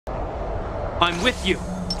I'm with you.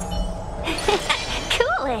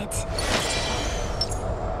 Cool it.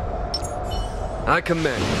 I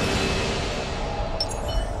command.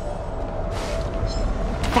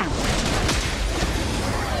 Found.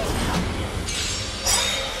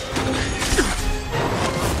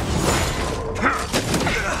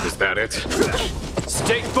 Is that it?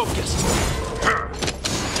 Stay focused.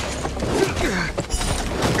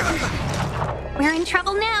 We're in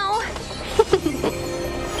trouble now.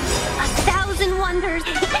 1,000 wonders.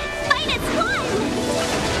 Fight as one.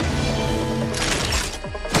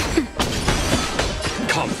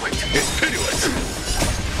 Conflict is pitiless.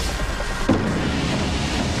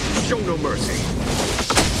 Show no mercy.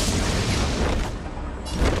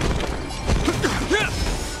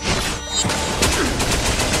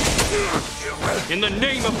 In the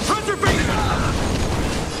name of preservation!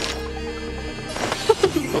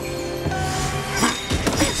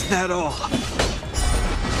 Is that all?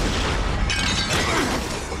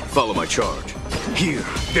 Follow my charge. Here,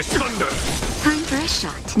 this thunder! Time for a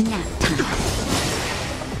shot. Nap time.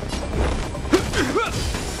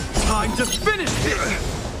 Time to finish this!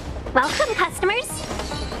 Welcome, customers.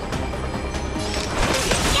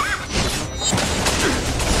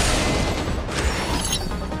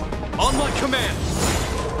 On my command!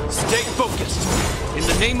 Stay focused! In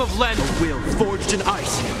the name of Len, a will forged in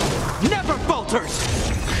ice never falters!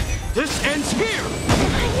 This ends here!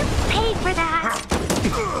 You paid for that.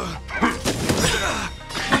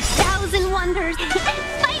 1,000 wonders.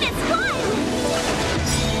 Fight as one.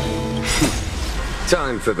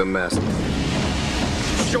 Time for the master.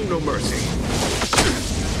 Show no mercy.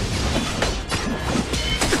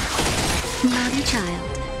 Naughty child.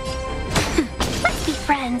 Let's be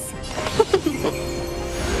friends.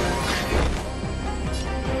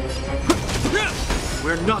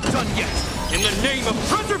 We're not done yet! In the name of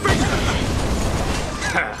preservation!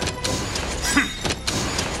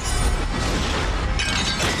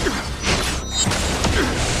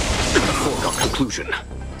 Foregone conclusion.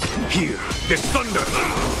 Here, this thunder!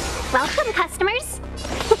 Welcome, customers.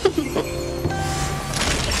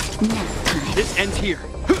 Nap time. This ends here.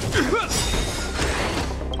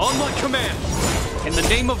 On my command! In the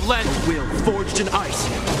name of Len, will forged in ice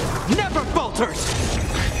never falters!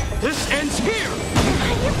 This ends here!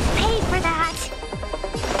 You paid for that.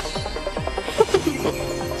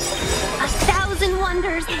 1,000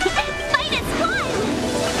 wonders. Fight as one.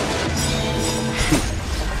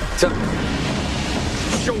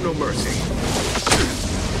 Show no mercy.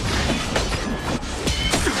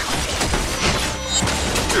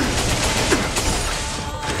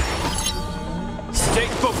 Stay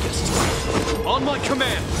focused. On my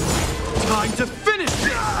command. Time to finish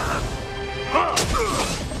this!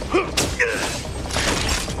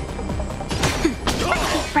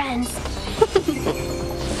 Friends.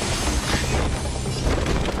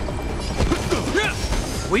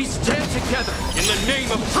 We stand together in the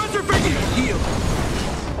name of preservation. Heal.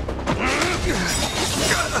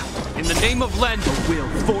 In the name of Len, the will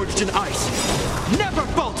forged in ice never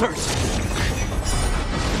falters.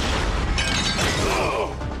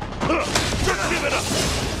 Just give it up.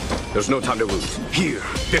 There's no time to lose. Here,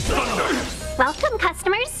 this thunder. Welcome,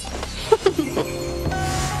 customers.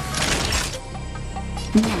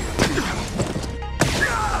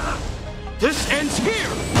 This ends here.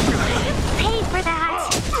 Paid for that.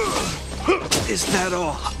 Is that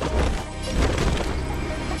all?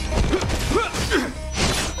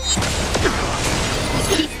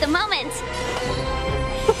 Seize the moment.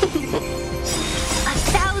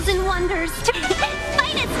 1,000 wonders.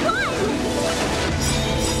 Fight as one.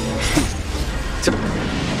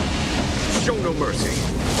 Show no mercy.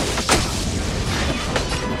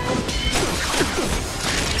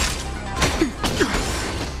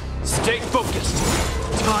 Stay focused.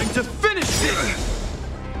 Time to finish this.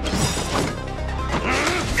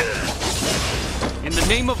 In the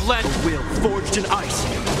name of Len, will forged in ice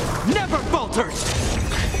never falters.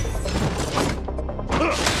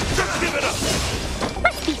 Just give it up.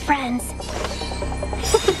 Let's be friends.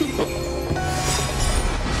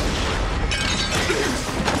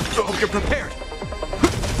 I hope you're prepared.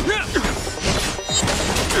 Never.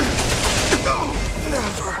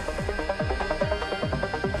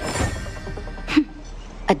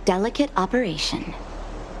 A delicate operation.